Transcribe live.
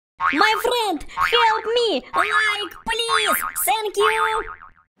My friend, help me! Like, please! Thank you!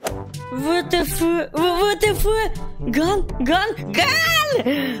 WTF? Gun!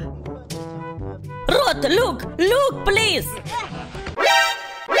 Rod, look, please!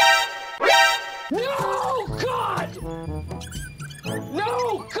 No, God!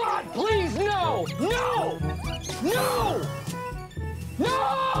 No, God, please, no! No! No! No!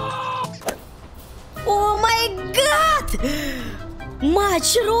 Oh my God!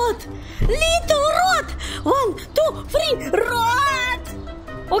 Much Rod! Little Rod! 1, 2, 3, Rod!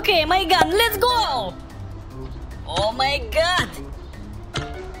 Okay, my gun, let's go! Oh my God!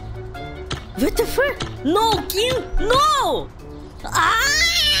 WTF? No, kill! No! Ah!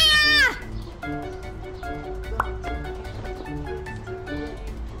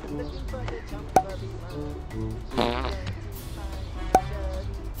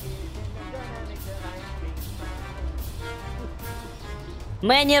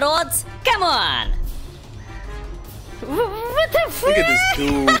 Many rods? Come on! What the fuck? Look at this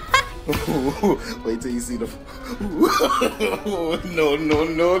dude. Wait till you see the. No.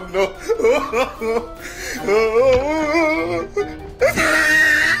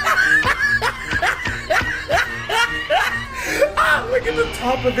 Look at the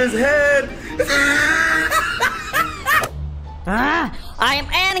top of his head. I'm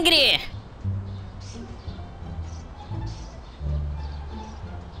angry!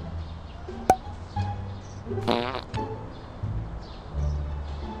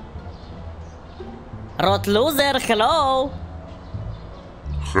 Rot loser, hello!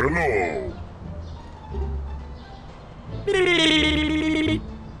 Hello.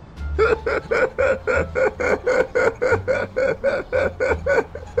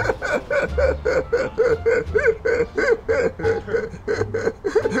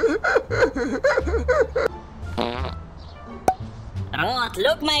 Rot,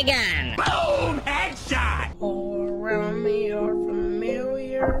 look my gun! Boom! Headshot! All around me are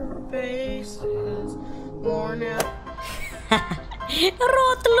familiar faces, worn out.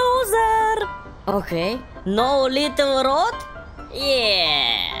 Rot loser! Okay, no little Rot?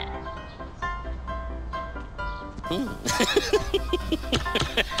 Yeah!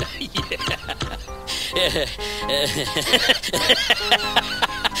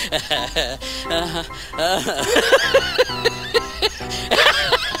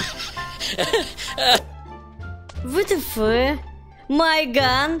 WTF? My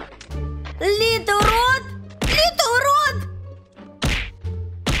gun? Little Rod? Little Rod?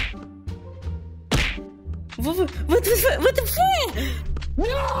 WTF?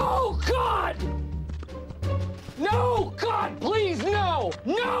 No, God! No, God, please, no!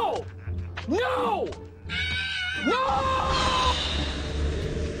 No! No! No!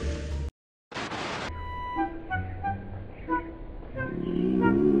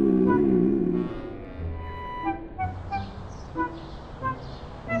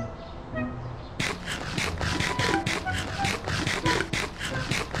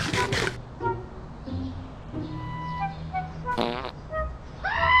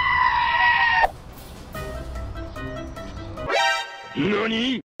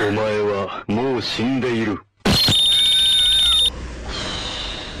 NANI?お前はもう死んでいる。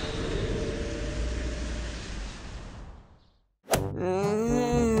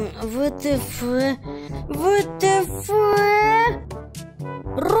WTF?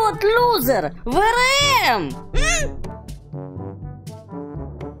 Rot loser! Where I am?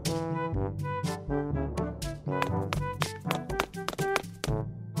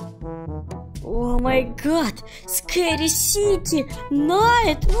 Oh my God! Scary city!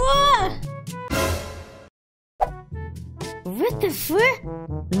 Night! WTF?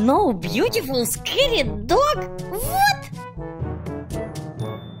 No beautiful scary dog? What?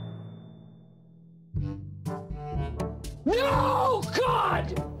 No, God!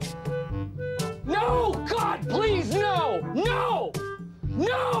 No, God, please, no! No!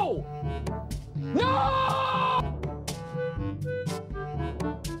 No! No!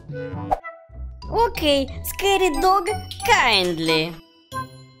 Okay, scary dog, kindly.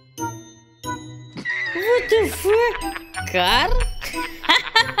 WTF? Car?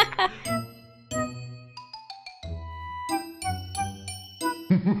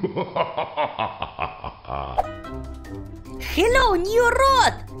 Hello, new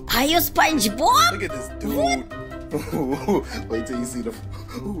Rod! Are you SpongeBob? Look at this dude. Wait till you see the.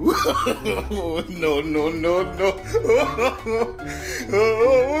 No.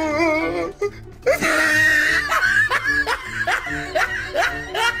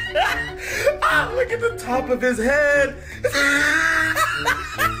 Look at the top of his head.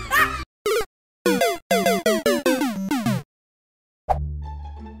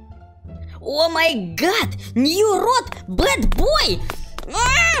 Oh my god! New road! Bad boy!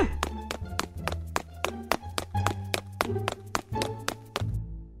 Ah!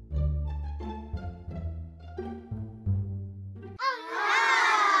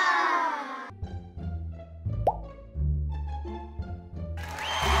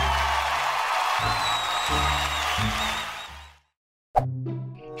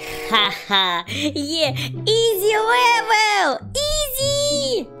 Haha! Yeah! Easy level!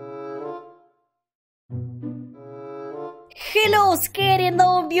 Easy! Hello, scary,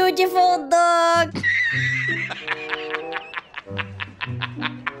 no beautiful dog!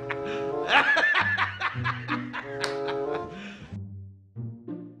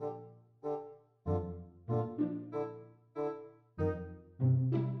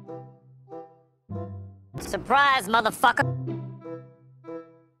 Surprise, motherfucker!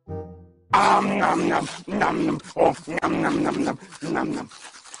 Nom nom nom nom. Oh, nom nom nom nom nom nom.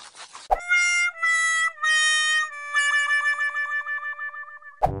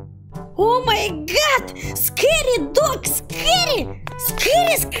 Oh my god! Scary dog! Scary!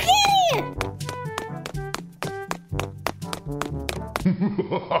 Scary! Scary!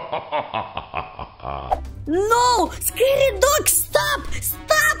 No! Scary dog! Stop!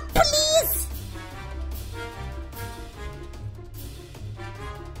 Stop, please!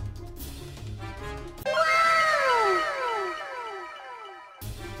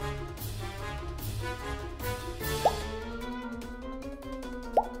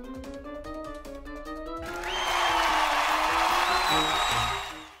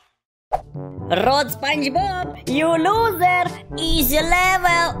 Rod SpongeBob, you loser! Easy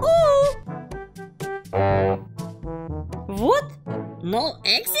level! Ooh! What? No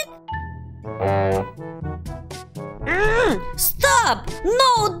exit? Stop!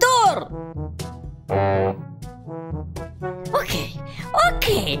 No door! Okay,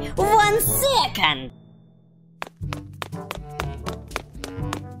 okay, 1 second!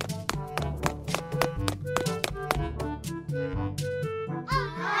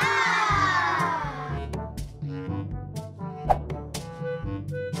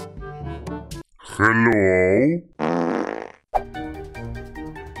 Hello?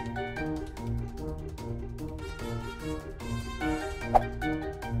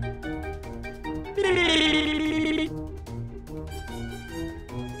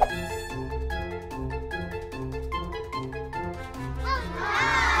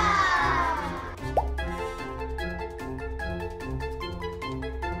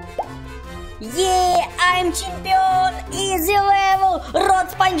 Yeah, I'm champion! Easy level! Rod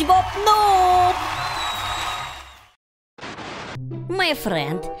SpongeBob, no! My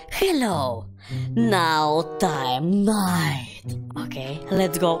friend, hello! Now time night! Okay,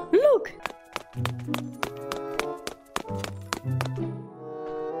 let's go. Look!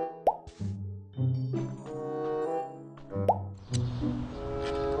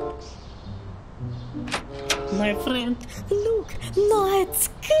 My friend, look! Night!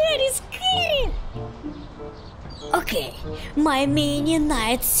 Scary, scary! Okay, my mini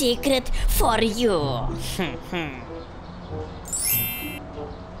night secret for you.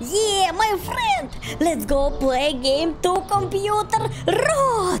 Yeah, my friend! Let's go play game to computer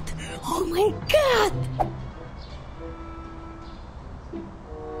road! Oh my god!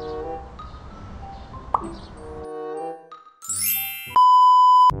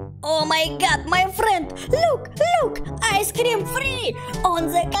 Oh my god, my friend! Look, look! Ice cream free on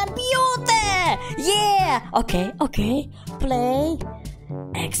the computer! Yeah! Okay, okay. Play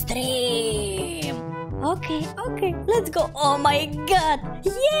extreme. Okay, okay. Let's go. Oh my god!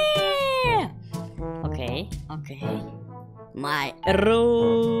 Yeah! Okay, okay. My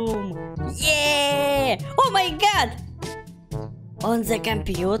room. Yeah! Oh my god! On the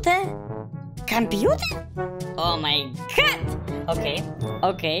computer? Computer? Oh my god! Okay,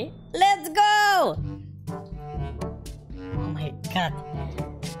 okay, let's go! Oh my god.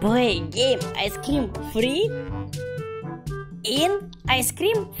 Play game ice cream free? In ice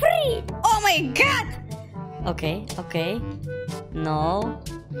cream free! Oh my god! Okay, okay. No,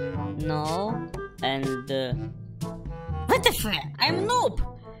 no, and what the fuck? I'm noob!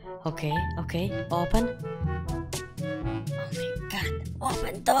 Okay, okay, open. Oh my god,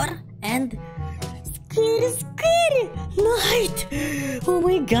 open door and scary, scary night. Oh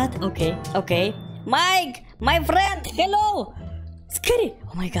my god. Okay, okay. Mike, my friend, hello. Scary.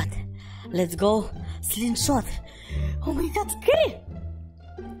 Oh my god. Let's go. Slingshot. Oh my god, scary.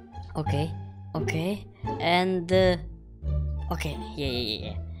 Okay, okay. And okay.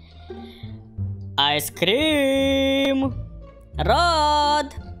 Yeah. Ice cream.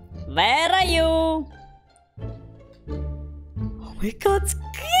 Rod, where are you? Oh my god,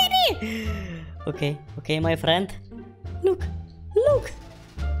 scary. Okay, okay, my friend. Look, look.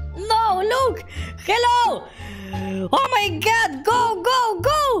 No, look. Hello. Oh my god, go, go,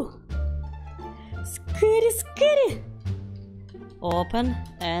 go. Scary, scary. Open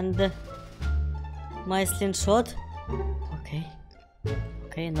and my slingshot. Okay.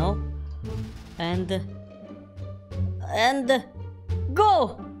 Okay, no. And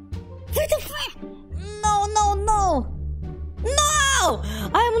go. No, no, no. No!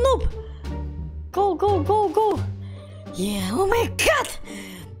 I'm noob. Go, go, go, go. Yeah, oh my god.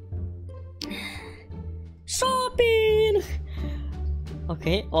 Shopping.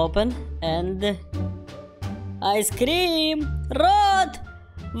 Okay, open and ice cream. Rod,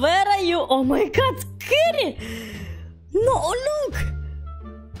 where are you? Oh my god, scary. No, look.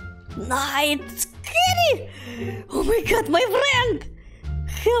 Night, scary. Oh my god, my friend.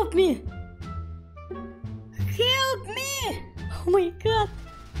 Help me. Help me. Oh my god.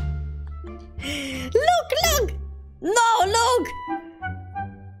 Look, look. No, look.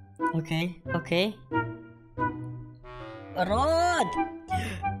 Okay, okay. Rod.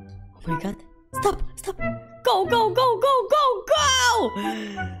 Oh my god. Stop, stop. Go, go, go, go, go, go.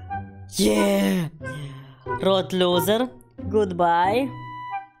 Yeah. Rod loser. Goodbye.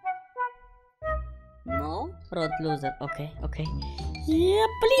 No, Rod loser. Okay, okay. Yeah,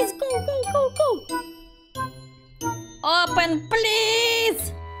 please go, go, go, go. Open,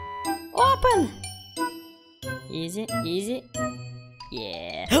 please. Open. Easy, easy.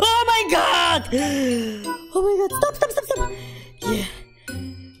 Yeah. Oh my god. Oh my god. Stop, stop, stop, stop. Yeah.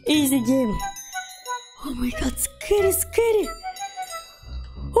 Easy game. Oh my god. Scary, scary.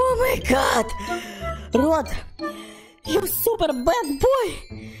 Oh my god. Rod, you super bad boy.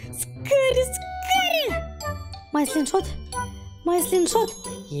 Scary, scary. My slingshot. My slingshot.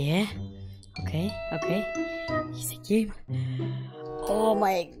 Yeah. Okay, okay. Easy game. Oh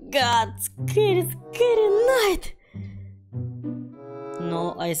my god. Scary, scary night.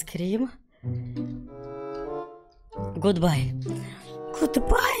 No ice cream. Goodbye.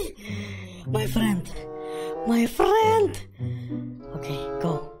 Goodbye. My friend. My friend. Okay,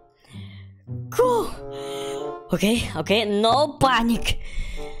 go. Go. Okay, okay. No panic.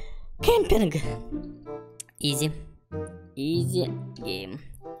 Camping. Easy. Easy game.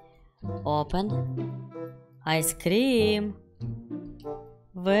 Open. Ice cream.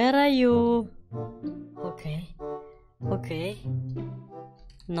 Where are you? Okay. Okay.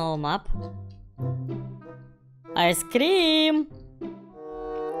 No map. Ice cream.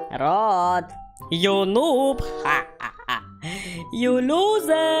 Rod. You noob. Ha, ha, ha. You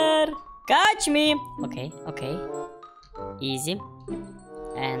loser. Catch me. Okay, okay. Easy.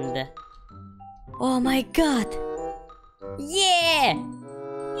 And oh my god. Yeah.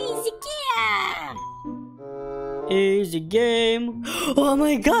 Easy game. Easy game. Oh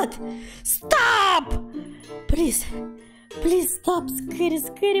my god. Stop. Please. Please stop. Scary,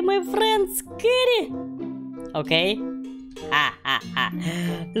 scary, my friend. Scary. Okay. Ha ha ha.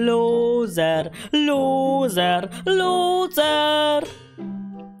 Loser. Loser. Loser.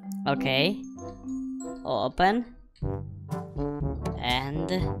 Okay. Open. And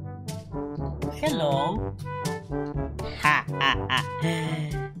hello. Ha ha ha.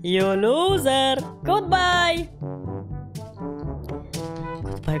 You loser. Goodbye.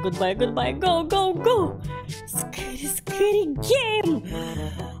 Goodbye, goodbye, goodbye. Go, go, go. Scary, scary game.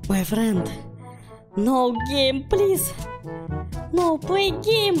 My friend. No game, please. No play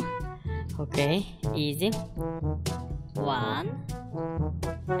game. Okay, easy. 1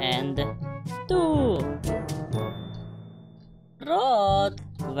 and 2. Rod,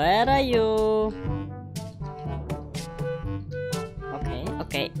 where are you? Okay,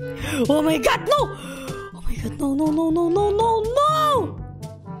 okay. Oh my god, no! Oh my god, no, no, no, no, no, no, no!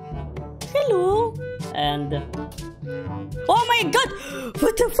 Hello. And oh my god!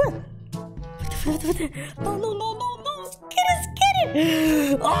 What the fuck? What the? No, no, no, no, no! Scary,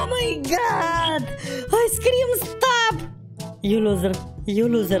 scary! Oh my god! Ice cream, stop! You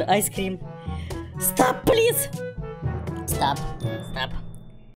loser, ice cream. Stop, please! Stop, stop.